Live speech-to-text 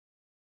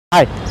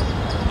Hi.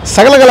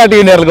 Sakalakala TV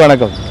நேயர்களுக்கு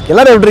வணக்கம்.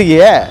 எல்லாரும் எப்படி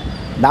இருக்கீங்க?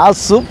 நான்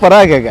சூப்பரா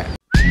இருக்கேன்.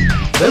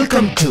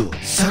 Welcome to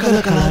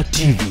Sakalakala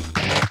TV.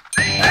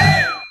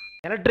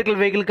 Electrical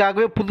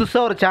வெஹிக்கிளுக்காகவே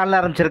புதுசாக ஒரு சேனல்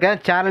ஆரம்பிச்சிருக்கேன்.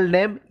 Channel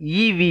name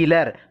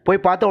wheeler. போய்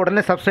பார்த்து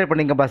உடனே சப்ஸ்கிரைப்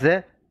பண்ணிங்க பாஸ்.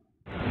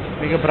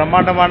 மிக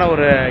பிரம்மாண்டமான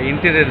ஒரு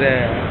இன்டீரியர்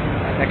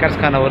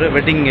டெக்கர்ஸ்க்கான ஒரு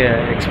வெட்டிங்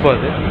எக்ஸ்போ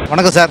அது.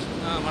 வணக்கம் சார்.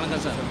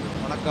 வணக்கம் சார்.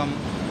 வணக்கம்.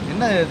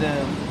 என்ன இது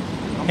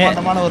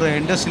பிரம்மாண்டமான ஒரு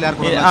இண்டஸ்ட்ரியல் ஏர்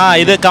கூலர்?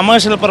 இது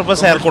commercial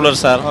purpose air cooler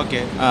sir.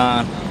 Okay.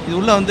 இது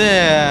உள்ள வந்து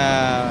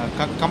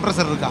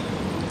கம்ப்ரஸர் இருக்கா?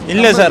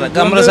 இல்லை சார்,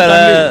 கம்ப்ரஸர்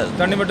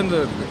தண்ணி மட்டும்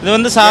இருக்கு. இது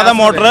வந்து சாதா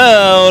மோட்டர்,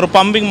 ஒரு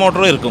பம்பிங்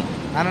மோட்டரும் இருக்கும்.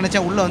 நான்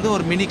நினைச்சேன் உள்ள வந்து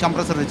ஒரு மினி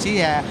கம்ப்ரஸர் வச்சு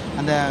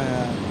அந்த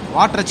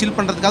வாட்டரை சில்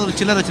பண்றதுக்காக ஒரு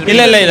சில்லர்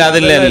வச்சிருக்கீங்க. இல்லை அது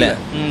இல்லை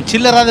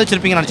சில்லராக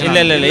வச்சிருப்பீங்க நினைச்சேன்.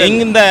 இல்லை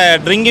இங்கே இந்த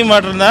ட்ரிங்கிங்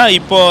வாட்டர் தான்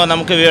இப்போ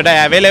நமக்கு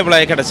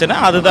அவைலபிளாக கிடச்சுன்னா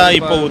அதுதான்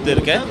இப்போ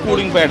ஊற்றிருக்கு.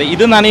 கூலிங் பேடு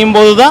இது நனையும்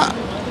போது தான்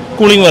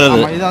கூலிங்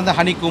வருது. இது வந்து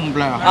ஹனிகூம்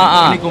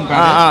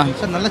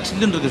சார். நல்ல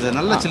சில்லுன்னு இருக்குது சார்.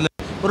 நல்ல சில்லு.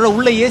 ஒரு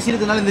உள்ள ஏசி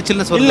இருக்கிறதுனால இந்த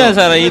சில்லுன்னு இல்லை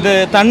சார், இது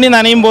தண்ணி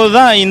நனையும் போது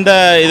தான் இந்த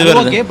இது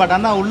வருது. ஓகே, பட்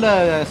ஆனால் உள்ள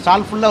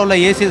ஸ்டால் ஃபுல்லாக உள்ள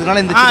ஏசி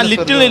இருக்கிறதுனால இந்த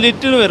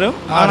லிட்டில் வரும்.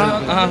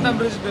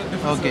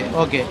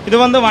 ஓகே. இது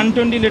வந்து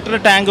 120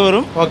 லிட்டர் டேங்க்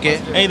வரும். ஓகே.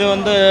 இது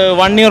வந்து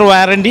 1 year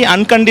வாரண்டி,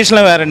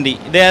 அன்கண்டிஷனல் வாரண்டி.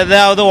 இது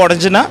ஏதாவது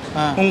உடஞ்சுன்னா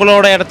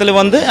உங்களோட இடத்துல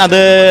வந்து அது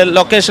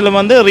லொக்கேஷனில்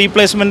வந்து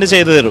ரீப்ளேஸ்மெண்ட்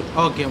செய்து தரும்.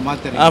 ஓகே,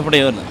 அப்படி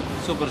வரும்.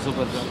 சூப்பர்.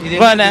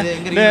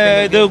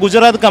 இது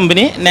குஜராத்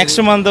கம்பெனி.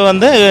 நெக்ஸ்ட் மந்த்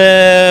வந்து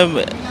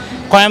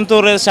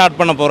கோயம்புத்தூர் ஸ்டார்ட்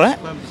பண்ண போகிறேன்.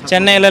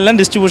 சென்னையிலெல்லாம்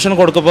டிஸ்ட்ரிபியூஷன்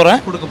கொடுக்க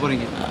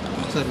போகிறீங்க.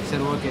 சரி.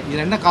 ஓகே.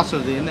 இது என்ன காஸ்ட்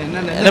வருது? என்ன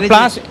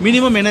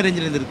மினிமம் என்ன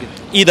ரேஞ்சில் இருக்கு?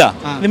 இது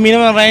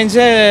மினிமம்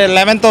ரேஞ்சு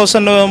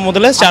 11,000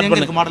 முதல்ல ஸ்டார்ட்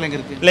பண்ணுங்க. மாடல் எங்கே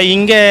இருக்குது? இல்லை,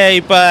 இங்கே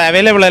இப்போ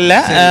அவைலபிள் இல்லை.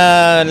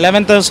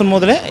 11,000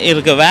 முதல்ல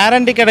இருக்குது.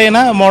 வாரண்டி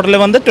கிடையாது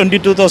மாடல் வந்து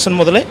 22,000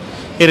 முதல்ல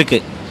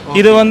இருக்குது.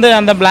 இது வந்து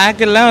அந்த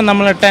பிளாக் எல்லாம்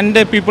நம்மளை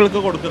 10 பீப்புளுக்கு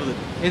கொடுக்குறது.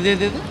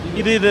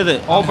 இது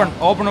ஓப்பன்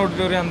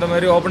ஆடிட்டோரியம் அந்த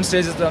மாதிரி ஓப்பன்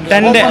ஸ்டேஜஸ் 10.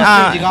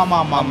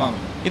 ஆமாம்.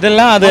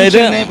 இதெல்லாம் அது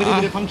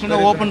ஃபங்க்ஷன்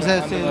ஓப்பன்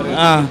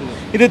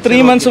இது 3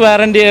 months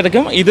வாரண்டி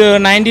இருக்கும். இது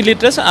 90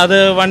 லிட்டர்ஸ், அது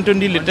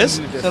 120 லிட்டர்ஸ்.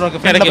 சரி, ஓகே.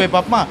 போய்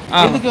பார்ப்போமா?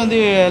 இதுக்கு வந்து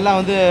எல்லாம்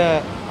வந்து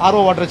ஆர்ஓ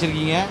வாட்டர்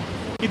வச்சிருக்கீங்க.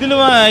 இதில்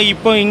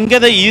இப்போ இங்கே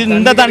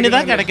இந்த தண்ணி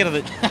தான்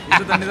கிடைக்கிறது.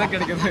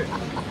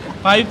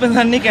 பைப்பு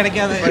தண்ணி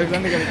கிடைக்காது.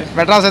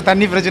 மெட்ராஸில்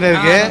தண்ணி பிரச்சனை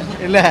இருக்கு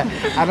இல்லை,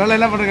 அதனால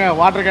என்ன பண்ணுங்க,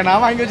 வாட்டர் கேனா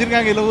வாங்கி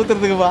வச்சிருக்காங்க இல்லை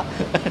ஊற்றுறதுக்குப்பா.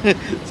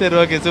 சரி,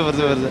 ஓகே. சூப்பர்.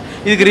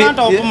 இதுக்கு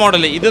டாப்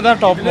மாடல். இதுதான்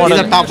டாப்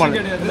மாடல்.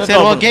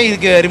 சரி, ஓகே.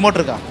 இதுக்கு ரிமோட்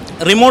இருக்கா?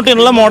 ரிமோட்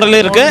உள்ள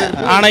மாடல் இருக்கு.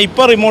 ஆனால்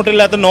இப்போ ரிமோட்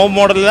இல்லாத நோ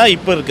மாடல் தான்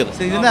இப்போ இருக்குது.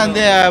 இது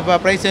வந்து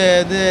ப்ரைஸ்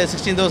வந்து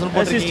 16,000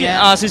 போட்டிருக்கீங்க.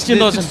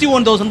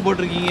 61,000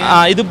 போட்டிருக்கீங்க.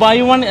 இது buy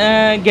 1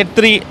 get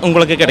 3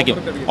 உங்களுக்கு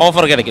கிடைக்கும்.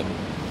 ஆஃபர் கிடைக்கும்.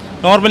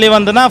 நார்மலி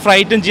வந்துன்னா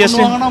ஃப்ரைட்டும்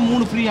ஜிஎஸ்டி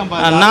 3 ஃப்ரீ.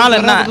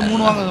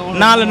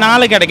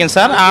 4 கிடைக்கும்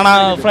சார்.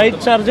 ஆனால் ஃப்ரைட்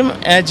சார்ஜும்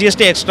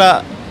ஜிஎஸ்டி எக்ஸ்ட்ரா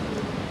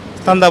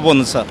தந்தால்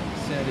போதும் சார்.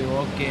 சரி,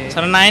 ஓகே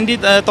சார்.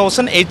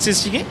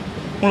 90,860க்கு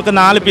உங்களுக்கு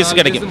 4 பீஸ்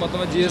கிடைக்கும்.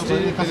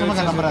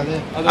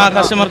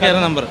 கஸ்டமர்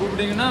கேர் நம்பர்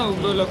கூப்பிட்டீங்கன்னா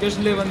உங்கள்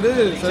லொக்கேஷன்லேயே வந்து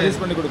சர்வீஸ்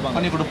பண்ணி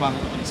கொடுப்பாங்க.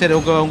 சரி,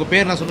 உங்கள்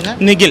பேர் என்ன சொல்லுங்கள்?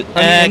 நிகில்.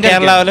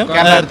 கேரளாவிலும்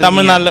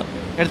தமிழ்நாட்டிலும்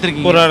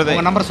எடுத்துருக்கீங்க.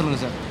 உங்கள் நம்பர்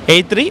சொல்லுங்கள் சார்.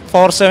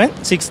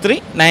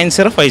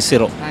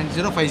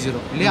 8347639050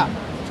 இல்லையா?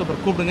 சூப்பர்.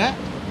 கூப்பிடுங்க.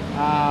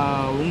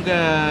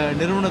 உங்கள்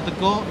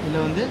நிறுவனத்துக்கோ இல்லை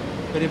வந்து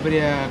பெரிய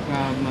பெரிய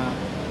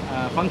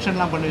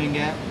ஃபங்க்ஷன்லாம் பண்ணுவீங்க,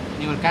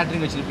 நீங்கள் ஒரு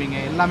கேட்ரிங் வச்சுருப்பீங்க,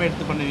 எல்லாமே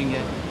எடுத்து பண்ணுவீங்க.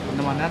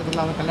 இந்த மாதிரி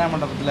நேரத்தில் வந்து கல்யாண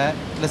மண்டபத்தில்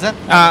இல்லை சார்,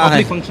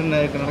 பப்ளிக் ஃபங்க்ஷன்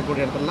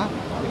நடக்கக்கூடிய இடத்துலலாம்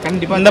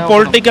கண்டிப்பாக இந்த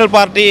பொலிட்டிக்கல்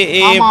பார்ட்டி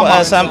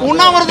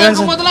உண்ணாவிரதம்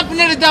இருக்கும்போதெல்லாம்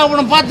பின்னாடி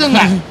தேவைப்படும்,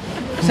 பார்த்துங்க.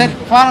 சரி,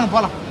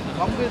 போகலாம்.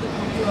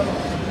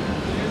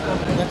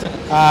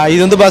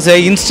 இது வந்து பாஸ்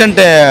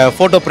இன்ஸ்டன்ட்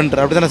ஃபோட்டோ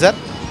பிரிண்டர் அப்படி தானே சார்?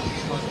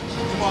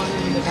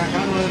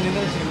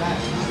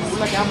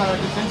 உள்ள கேமரா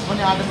சென்ஸ்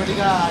பண்ணி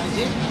ஆட்டோமேட்டிக்காக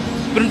அடிச்சு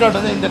பிரிண்ட் அவுட்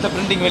வந்து இந்த இடத்துல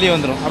பிரிண்டிங் வெளியே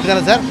வந்துடும் அப்படி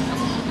தானே சார்?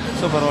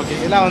 Super, okay.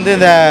 இதெல்லாம் வந்து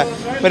இந்த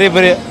பெரிய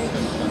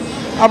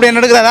அப்படி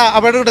என்ன எடுக்கிறாரா?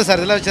 அப்போ எடுக்கட்டும்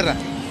சார், இதெல்லாம்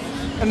வச்சிடுறேன்.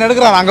 என்ன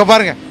எடுக்கிறாரா? அங்கே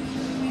பாருங்கள்,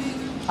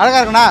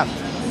 அழகாக இருக்குண்ணா.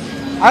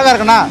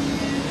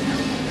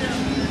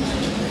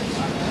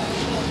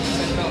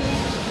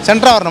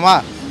 சென்டராக வரணுமா?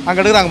 அங்கே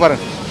எடுக்கிறாங்க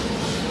பாருங்கள்.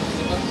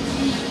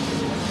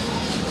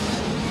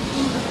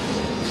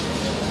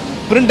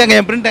 பிரிண்ட் எங்க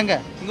இங்கே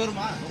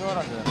வருமா?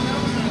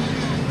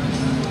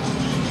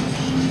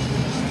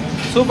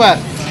 சூப்பர்,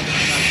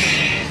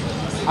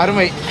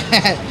 அருமை.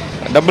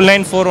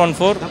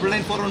 99414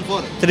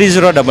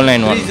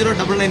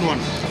 309991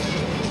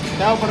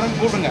 தேவைப்படுறேன்னு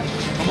கூப்பிடுங்க.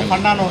 ரொம்ப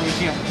ஃபன்னான ஒரு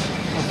விஷயம்.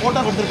 ஃபோட்டோ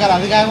கொடுத்துருக்காரு,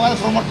 அதுக்காக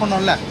ப்ரொமோட்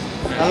பண்ணோம்ல.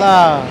 நல்லா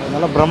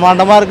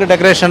பிரம்மாண்டமாக இருக்குது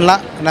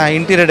டெக்கரேஷன்லாம். நான்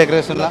இன்டீரியர்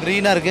டெக்கரேஷன்லாம்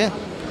க்ரீனாக இருக்குது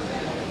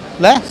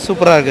இல்லை?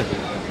 சூப்பராக இருக்குது.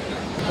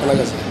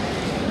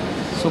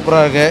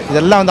 சூப்பராக இருக்குது.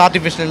 இதெல்லாம் வந்து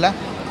ஆர்டிஃபிஷியல் இல்லை,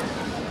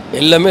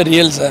 எல்லாமே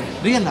ரியல் சார்.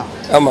 ரியலா?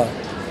 ஆமாம்.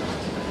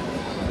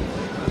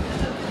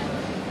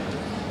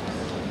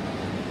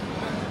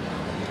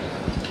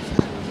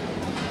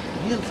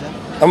 Real sir?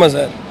 ஆமாம்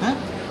சார்.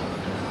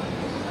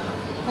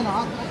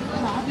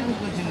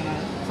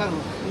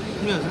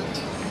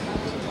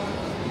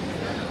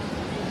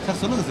 சார்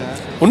சொல்லுங்கள் சார்.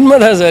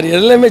 உண்மைதான் சார்,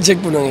 எல்லாமே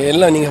செக் பண்ணுவாங்க.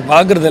 எல்லாம் நீங்கள்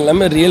பார்க்குறது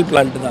எல்லாமே ரியல்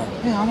பிளான்ட் தான்.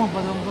 ஆமாம்,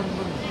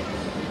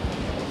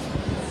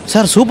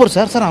 சார் சூப்பர்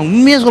சார் சார் நான்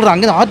உண்மையாக சொல்கிறேன்.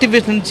 அங்கே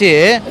ஆர்டிஃபிஷியல் இருந்துச்சு,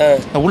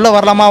 உள்ளே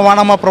வரலாமா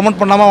வேணாமா ப்ரொமோட்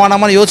பண்ணலாமா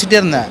வேணாமான்னு யோசிச்சிட்டே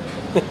இருந்தேன்.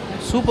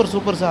 சூப்பர்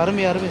சூப்பர் சார்,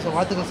 அருமை அருமை சார்.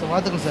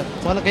 வாழ்த்துக்கள் சார்.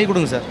 முதல்ல கை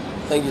கொடுங்க சார்.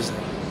 Thank you sir.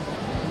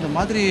 இந்த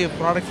மாதிரி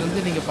ப்ராடக்ட் வந்து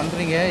நீங்கள்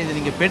பண்ணுறீங்க, இது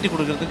நீங்கள் பேட்டி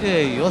கொடுக்கறதுக்கு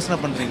யோசனை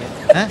பண்ணுறீங்க.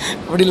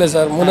 அப்படி இல்லை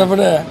சார், முன்னே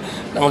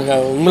நமக்கு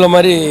உங்களை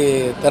மாதிரி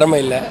திறமை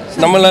இல்லை,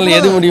 நம்மளால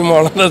எது முடியுமோ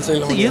அவ்வளோதான்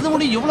செய்யலாம். எது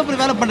முடியும், எவ்வளோ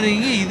பேர் வேலை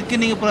பண்ணுறீங்க, இதுக்கு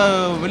நீங்கள் இப்போ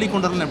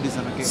வெளிக்கொண்டு வரலாம் எப்படி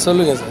சார்?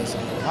 சொல்லுங்கள் சார்.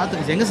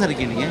 பார்த்துக்கு எங்கே சார்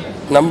இருக்கீங்க நீங்கள்?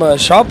 நம்ம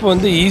ஷாப்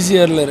வந்து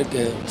ஈஸியரில்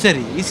இருக்குது.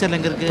 சரி, ஈஸியரில்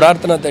எங்கே இருக்குது?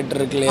 பிரார்த்தனா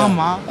தேட்டர் இருக்கு இல்லையா?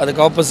 ஆமாம்.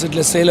 அதுக்கு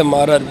ஆப்போசிட்டில் சேலம்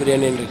மாரார்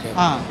பிரியாணின்னு இருக்கு.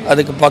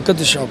 அதுக்கு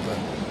பக்கத்து ஷாப்பு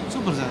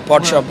சூப்பர் சார்,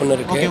 பாட் ஷாப்னு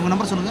இருக்கு. ஓகே, உங்கள்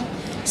நம்பர் சொல்லுங்கள்.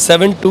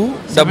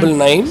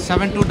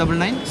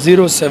 7299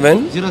 07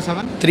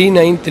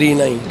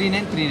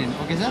 3939.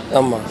 Okay sir.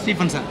 ஆமாம்,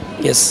 ஸ்டீஃபன் சார்.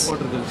 எஸ்.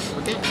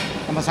 ஓகே,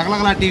 நம்ம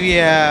சகலகலா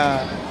டிவியை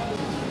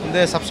வந்து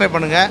சப்ஸ்கிரைப்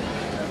பண்ணுங்கள்.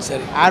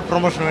 சரி, ஆட்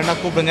ப்ரொமோஷன் வேணால்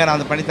கூப்பிடுங்க, நான்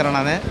வந்து பண்ணித்தரேன்.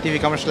 நான் TV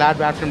commercial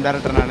ad film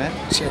director நான்.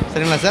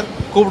 சரிங்களா சார்?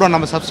 கூப்பிடுவோம்,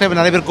 நம்ம சப்ஸ்கிரைபர்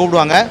நிறைய பேர்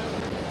கூப்பிடுவாங்க,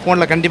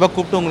 ஃபோனில் கண்டிப்பாக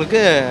கூப்பிட்டு உங்களுக்கு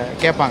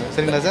கேட்பாங்க.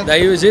 சரிங்களா சார்?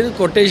 தயவு செய்து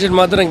கொட்டேஷன்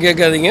மாத்திரம்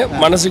கேட்காதீங்க,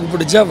 மனசுக்கு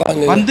பிடிச்சா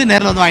வாங்க, வந்து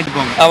நேரில் வந்து வாங்கிட்டு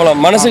போங்க. அவ்வளோ,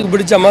 மனசுக்கு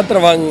பிடிச்சா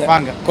மாத்திரம்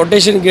வாங்க.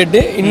 கொட்டேஷன்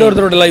கேட்டு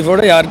இன்னொருத்தரோட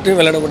லைஃபோட யார்கிட்டையும்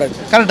விளையாடக்கூடாது.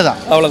 கரெக்டு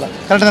தான், அவ்வளோதான்.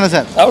 கரெக்டு தானே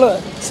சார்? அவ்வளோ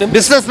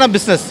பிஸ்னஸ்னா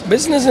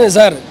பிஸ்னஸ்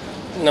சார்.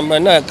 நம்ம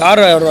என்ன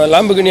கார்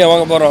லாம்புகினியாக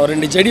வாங்க போகிறோம்,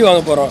 2 செடி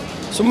வாங்க போகிறோம்,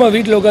 சும்மா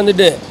வீட்டில்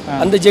உட்காந்துட்டு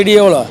அந்த செடி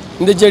எவ்வளோ,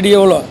 இந்த செடி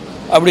எவ்வளோ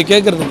அப்படி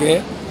கேட்குறதுக்கு,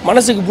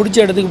 மனசுக்கு பிடிச்ச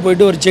இடத்துக்கு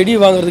போயிட்டு ஒரு செடி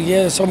வாங்குறதுக்கு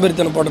ஏன்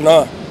சோம்பேறித்தனம்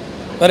போடணும்?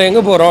 வேறு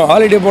எங்கே போகிறோம்?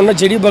 ஹாலிடே போனால்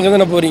செடி பார்க்க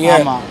தானே போகிறீங்க.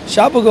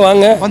 ஷாப்புக்கு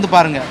வாங்க, வந்து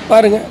பாருங்க,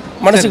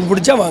 மனசுக்கு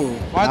பிடிச்சா வாங்க.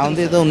 நான்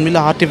வந்து ஏதோ உண்மையில்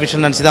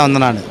ஆர்டிஃபிஷியல் நினச்சி தான்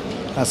வந்தேன்.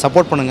 நான்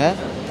சப்போர்ட் பண்ணுங்கள்.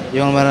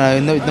 இவங்க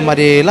இந்த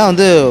மாதிரிலாம்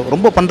வந்து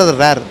ரொம்ப பண்ணுறது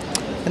ரேர்.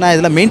 ஏன்னா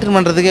இதெல்லாம் மெயின்டைன்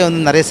பண்ணுறதுக்கே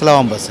வந்து நிறைய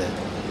செலவாகும். பஸ்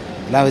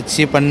எல்லாம்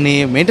வச்சு பண்ணி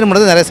மெயின்டைன்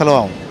பண்ணுறது நிறைய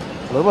செலவாகும்.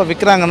 ரொம்ப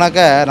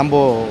விற்கிறாங்கனாக்கா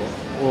நம்ம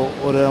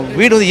ஒரு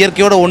வீடு வந்து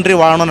இயற்கையோடு ஒன்றி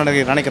வாழணும்னு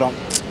நினைக்கிறோம்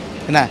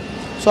என்ன.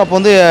 ஸோ அப்போ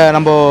வந்து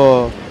நம்ம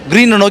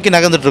க்ரீனை நோக்கி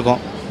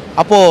நகர்ந்துட்டுருக்கோம்.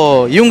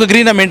 அப்போது இவங்க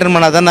க்ரீனை மெயின்டைன்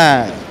பண்ணால் தானே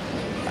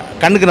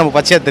கண்ணுக்கு நம்ம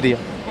பச்சையாக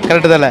தெரியும்.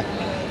 கரெக்டு தானே?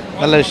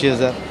 நல்ல விஷயம்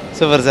சார்.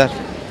 Super sir.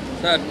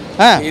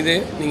 இது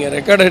நீங்கள்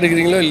ரெக்கார்ட்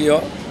எடுக்கிறீங்களோ இல்லையோ,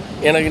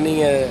 எனக்கு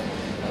நீங்கள்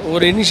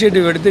ஒரு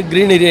இனிஷியேட்டிவ் எடுத்து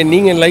க்ரீன் ஏரியா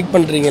நீங்கள் லைக்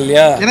பண்ணுறீங்க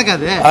இல்லையா, எனக்கு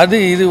அது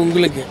இது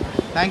உங்களுக்கு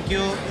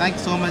thank you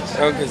so much.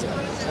 Okay sir.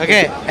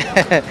 Okay,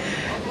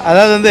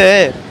 அதாவது வந்து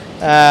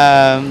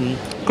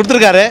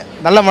கொடுத்துருக்காரு,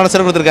 நல்ல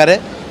மனசோட கொடுத்துருக்காரு.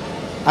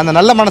 அந்த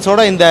நல்ல மனசோட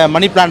இந்த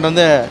மணி பிளான்ட்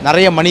வந்து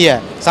நிறைய மணியை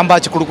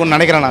சம்பாதிச்சு கொடுக்கும்னு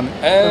நினைக்கிறேன் நான்.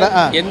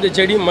 எந்த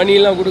செடியும்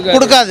மணியெல்லாம்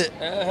கொடுக்காது.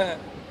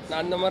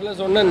 நான் அந்த மாதிரிலாம்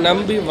சொன்னேன்,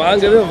 நம்பி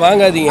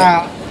வாங்காதீங்க.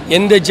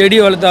 எந்த செடி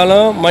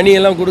வளர்த்தாலும்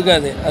மணியெல்லாம்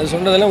கொடுக்காது. அது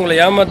சொன்னதெல்லாம் உங்களை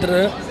ஏமாத்துற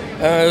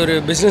ஒரு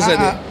பிஸ்னஸ்.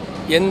 அது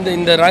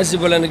இந்த ராசி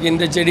பலனுக்கு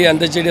இந்த செடி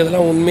அந்த செடி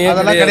அதெல்லாம் உண்மையாக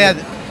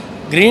கிடையாது.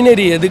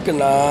 க்ரீனரி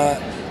எதுக்குன்னா,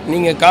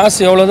 நீங்கள் காசு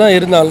எவ்வளோ தான்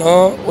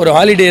இருந்தாலும் ஒரு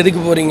ஹாலிடே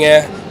எதுக்கு போகிறீங்க,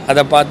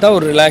 அதை பார்த்தா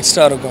ஒரு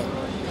ரிலாக்ஸ்டாக இருக்கும்.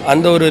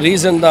 அந்த ஒரு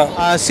ரீசன் தான்.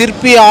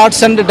 சிற்பி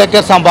ஆர்ட்ஸ் அண்ட்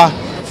டெக்கர் சாம்பா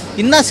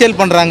என்ன சேல்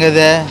பண்ணுறாங்க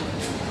இது?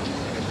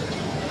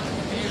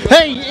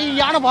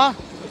 யானைப்பா,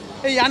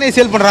 யானையை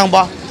சேல்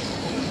பண்ணுறாங்கப்பா.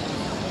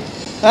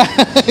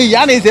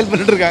 யானையை சேல்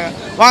பண்ணிட்டு இருக்காங்க.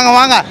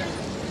 வாங்க,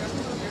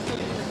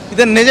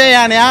 இது நிஜ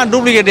யானையா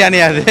டூப்ளிகேட்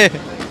யானையா? அது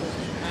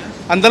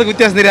அந்தளவுக்கு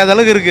வித்தியாசம் தெரியாத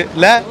அளவுக்கு இருக்குது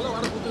இல்லை?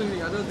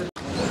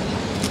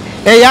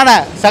 யானை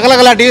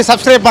சகலகலா டிவி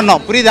சப்ஸ்கிரைப்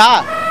பண்ணோம், புரியுதா?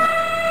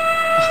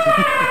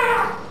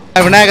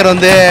 விநாயகர்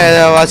வந்து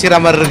வாசிக்கிற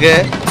மாதிரி இருக்குது.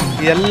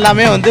 இது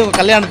எல்லாமே வந்து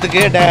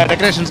கல்யாணத்துக்கு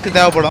டெக்கரேஷன்ஸ்க்கு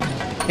தேவைப்படும்.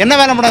 என்ன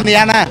வேலை மேடம் இந்த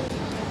யானை?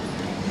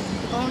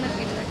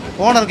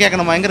 ஓனர்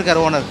கேட்கணுமா? எங்கே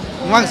இருக்கார் ஓனர்?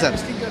 வாங்க சார்,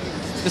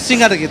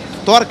 விசிட்டிங் கார்டு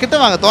இருக்குது. கிட்ட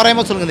வாங்க,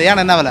 தோராயமாக சொல்லுங்கள் இந்த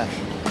யானை என்ன வேலை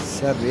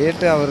சார்?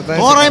 ரேட்டு அவர்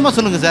தான் தோராயமாக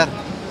சொல்லுங்கள் சார்.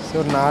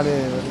 ஒரு 4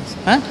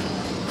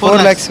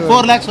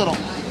 lakhs வரும்.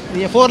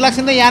 நீங்கள் 4 lakhs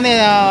இருந்தால் யானை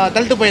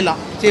தள்ளிட்டு போயிடலாம்,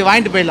 சரி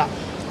வாங்கிட்டு போயிடலாம்.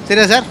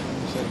 சரியா sir?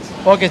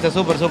 Okay sir,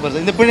 super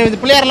sir. இந்த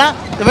பிள்ளையாரெலாம்,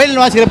 இந்த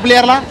வயலில் வாசிக்கிற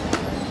பிள்ளையாரெலாம்,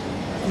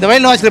 இந்த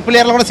வயலில் வாசிக்கிற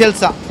பிள்ளையாரெலாம் கூட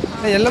சேல்ஸ் தான்?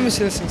 எல்லாமே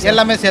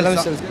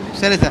சேல்ஸ்.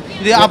 சரி சார்.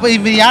 இது அப்போ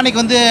இப்போ யானைக்கு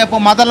வந்து இப்போ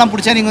மதம்லாம்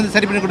பிடிச்சா நீங்கள் வந்து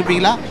சரி பண்ணி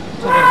கொடுப்பீங்களா?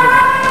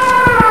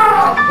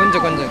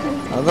 கொஞ்சம்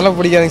அதெல்லாம்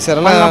பிடிக்காதுங்க சார்.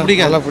 அதெல்லாம்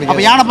பிடிக்காது.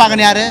 அப்போ யானை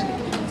பார்க்கணும் யார்?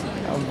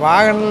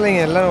 வாகனம்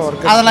இல்லைங்க, எல்லாம்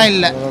ஒர்க். அதெல்லாம்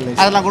இல்லை,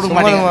 அதெல்லாம் கொடுக்க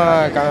மாட்டேங்க.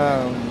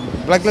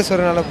 ப்ளக்கில்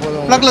சொருனால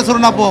போதும். ப்ளக்கில்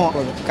சொருனா போகும்.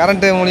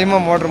 கரண்ட்டு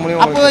மூலியமாக, மோட்டர்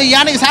மூலியமாக. அப்போ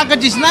யானைக்கு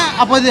சாக்கடிச்சுன்னா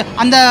அப்போ இது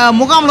அந்த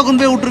முகாமில்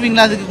கொண்டு போய்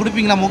விட்டுருவீங்களா? அதுக்கு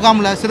கொடுப்பீங்களா?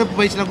 முகாமில் சிறப்பு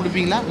பயிற்சிலாம்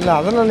கொடுப்பீங்களா? இல்லை,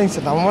 அதெல்லாம் இல்லைங்க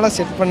சார், நம்மளாம்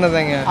செட்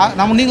பண்ணதாங்க.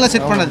 நீங்களா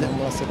செட் பண்ணது?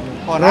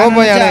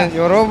 ரோபோ யானை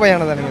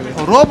தானுங்க.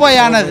 ரோபோ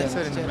யானை.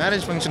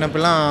 மேரேஜ் ஃபங்க்ஷன்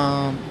அப்பெல்லாம்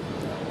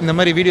இந்த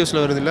மாதிரி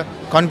வீடியோஸில் வருது இல்லை,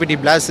 கான்பிட்டி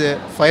பிளாஸு,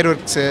 fire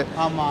works,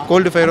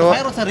 gold ஃபயரோ.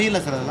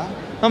 Real sir அதெல்லாம்?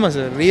 ஆமாம்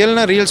சார்,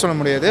 ரியல் சொல்ல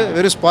முடியாது,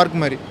 வெறும் ஸ்பார்க்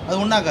மாதிரி. அது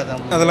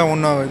ஒன்றாகாது, அதெல்லாம்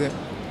ஒன்றாகுது.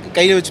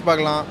 கையில் வச்சு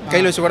பார்க்கலாம்,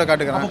 கையில் வச்சு கூட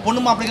காட்டுக்கலாம்.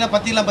 பொண்ணு மாப்பிள்ளைலாம்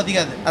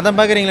பற்றிக்காது. அதான்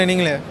பார்க்குறீங்களா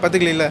நீங்களே?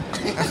 பத்துக்கல இல்லை?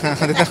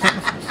 அதுதான்.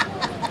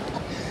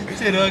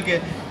 சரி, ஓகே.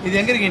 இது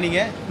எங்கே இருக்கீங்க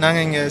நீங்கள்?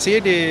 நாங்கள் இங்கே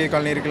சிஐடி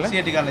காலனி இருக்குல்ல,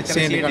 சிஐடி காலனி.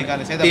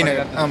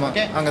 ஆமாம்,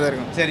 அங்கே தான்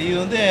இருக்கும். சரி, இது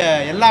வந்து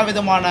எல்லா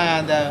விதமான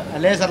அந்த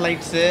laser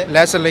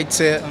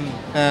lights,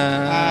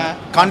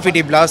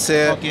 கான்ஃபிட்டி பிளாஸு,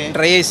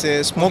 dries,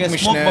 smoke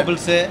machine,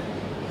 bubbles.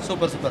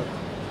 Super.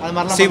 அது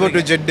மாதிரிலாம்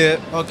CO2 ஜெட்டு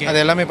Okay. அது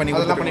எல்லாமே பண்ணி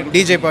கொடுத்துருக்கோம்.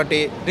 டிஜே பார்ட்டி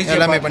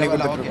எல்லாமே பண்ணி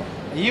கொடுத்துருக்கோம்.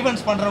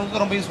 ஈவெண்ட்ஸ்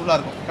பண்ணுறவங்களுக்கு ரொம்ப யூஸ்ஃபுல்லாக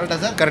இருக்கும். கரெக்டாக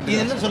சார்? Correct.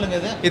 இது என்ன சொல்லுங்க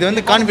இது? இது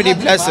வந்து கான்ஃபிடி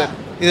பிளாஸ் சார்.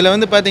 இதில்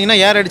வந்து பார்த்தீங்கன்னா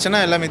ஏர்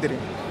அடிச்சுன்னா எல்லாமே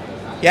தெரியும்.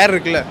 ஏர்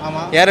இருக்குல்ல,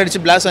 ஏர் அடிச்சு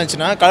பிளாஸ்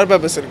ஆச்சுன்னா கலர்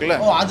பேப்பர்ஸ் இருக்குல்ல,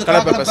 ஓ அது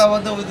கலர் பேப்பர்ஸ்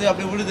வந்து இது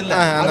அப்படி விழுது இல்லை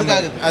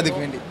அதுக்கு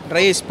வேண்டி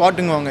ட்ரை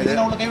ஸ்பாட்டுங்க வாங்க. இது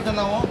அவ்வளோ கைவிட்டு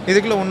இருந்தாவும்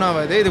இதுக்குள்ளே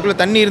ஒன்றாகாது. இதுக்குள்ளே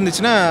தண்ணி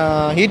இருந்துச்சுன்னா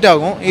ஹீட்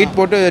ஆகும். ஹீட்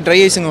போட்டு ட்ரை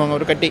ஐஸுங்க வாங்க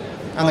ஒரு கட்டி.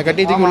 அந்த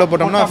கட்டிக்கு உள்ளே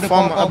போட்டோம்னா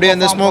ஃபார்ம் அப்படியே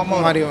அந்த ஸ்மோக்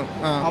மாதிரி வரும்.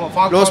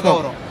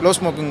 லோ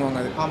ஸ்மோக்குங்க வாங்க.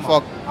 அது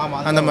ஃபாக்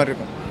அந்த மாதிரி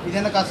இருக்கும். இது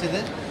என்ன காசு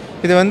இது?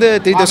 இது வந்து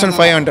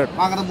 3500.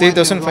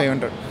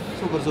 3500.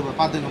 சூப்பர்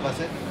பார்த்துங்க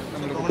பாஸ்.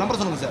 உங்கள் நம்பர்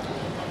சொல்லுங்கள் சார்.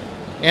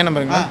 ஏன்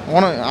நம்பருங்களா?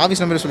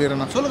 ஆஃபீஸ் நம்பர்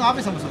சொல்லிடுறேன். சொல்லுங்கள்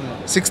ஆஃபீஸ் நம்பர் சொல்லுங்கள்.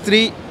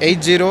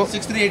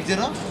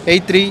 6380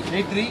 83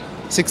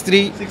 63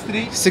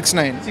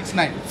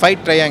 69 5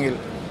 ட்ரையாங்கிள்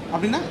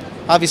அப்படின்னா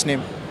ஆஃபீஸ்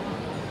நேம்.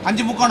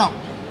 5 முக்கோணம்.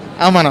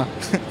 ஆமாண்ணா.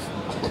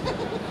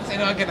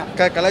 சரி ஓகேண்ணா.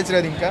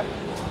 கலாச்சிராதீங்கக்கா.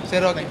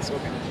 சரி ஓகே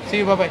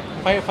சரி பாய்.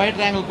 5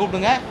 ட்ரையாங்கிள்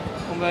கூப்பிடுங்க.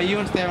 உங்கள்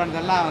ஈவெண்ட்ஸ்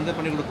தேவையானதெல்லாம் வந்து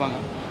பண்ணி கொடுப்பாங்க.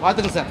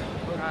 வாழ்த்துக்கள் சார்.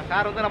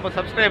 சார் வந்து நம்ம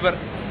சப்ஸ்கிரைபர்.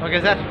 Okay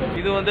sir.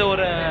 இது வந்து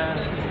ஒரு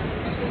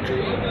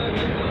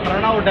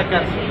பிரணவ்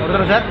டெக்கர்ஸ்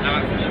ஒருத்தர் சார்.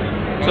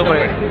 சூப்பர்.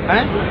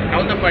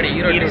 கவுந்தப்பாடி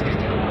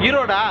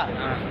ஈரோடா?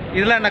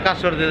 இதெல்லாம் என்ன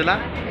காஸ்ட் வருது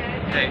இதெல்லாம்?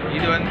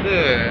 இது வந்து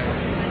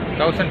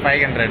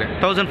 1500.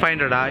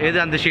 1500 எது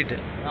அந்த ஷீட்டு?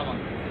 ஆமாம்,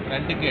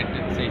 2க்கு 8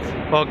 சைஸ்.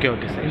 Okay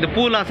sir. இந்த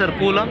பூலாம் சார்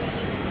பூலாம்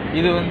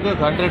இது வந்து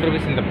 100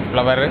 rupees. இந்த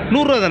ஃப்ளவர்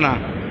 100 ரூபா தானா?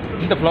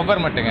 இந்த ஃப்ளவர்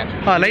மட்டுங்க.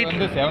 லைட்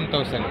வந்து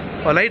 7000.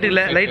 லைட்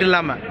இல்லை, லைட்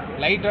இல்லாமல்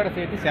லைட்டோட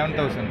சேர்த்து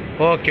 7000.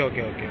 ஓகே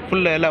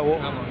ஃபுல் எல்லாம்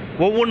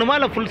ஒவ்வொன்றுமா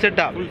இல்லை ஃபுல்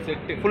செட்டா?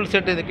 Full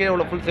set. இது கீழே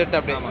உள்ள ஃபுல் செட்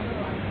அப்படியே.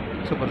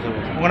 சூப்பர்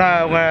உங்கள்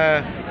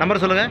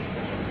நம்பர் சொல்லுங்கள்.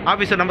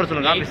 ஆஃபீஸர் நம்பர்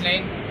சொல்லுங்கள். Office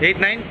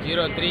 89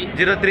 03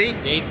 83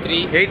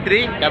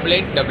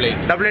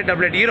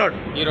 8888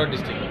 Erode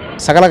district.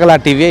 சகலகலா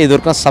டிவியை இது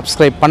வரைக்கும்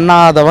சப்ஸ்கிரைப்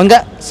பண்ணாதவங்க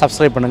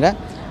சப்ஸ்கிரைப் பண்ணுங்கள்.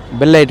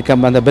 பெல்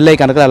ஐட்கம் அந்த பெல்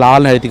ஐக்கானுக்கு அதில்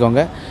ஆள்னு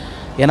எழுதிக்கோங்க.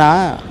 ஏன்னா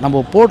நம்ம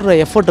போடுற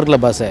எஃபர்ட்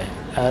இருக்குல்ல பாஸு,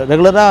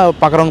 ரெகுலராக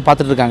பார்க்குறவங்க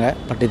பார்த்துட்டு இருக்காங்க.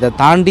 பட் இதை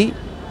தாண்டி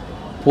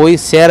போய்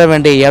சேர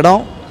வேண்டிய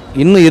இடம்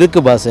இன்னும்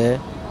இருக்குது பாஸு.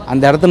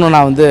 அந்த இடத்துல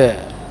நான் வந்து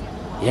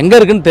எங்கே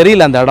இருக்குதுன்னு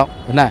தெரியல. அந்த இடம்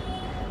என்ன,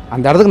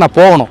 அந்த இடத்துக்கு நான்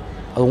போகணும்.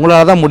 அது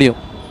உங்களால் தான் முடியும்.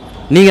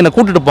 நீங்கள் என்னை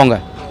கூட்டிகிட்டு போங்க.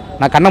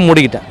 நான் கண்ணை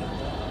மூடிக்கிட்டேன்.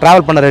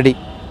 ட்ராவல் பண்ண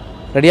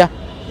ரெடியா?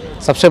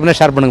 சப்ஸ்கிரைப் பண்ணி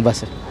ஷேர் பண்ணுங்கள்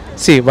பாஸ்.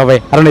 சி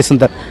பாய். அருணை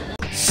சுந்தர்.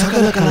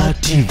 Sakalakala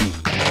TV.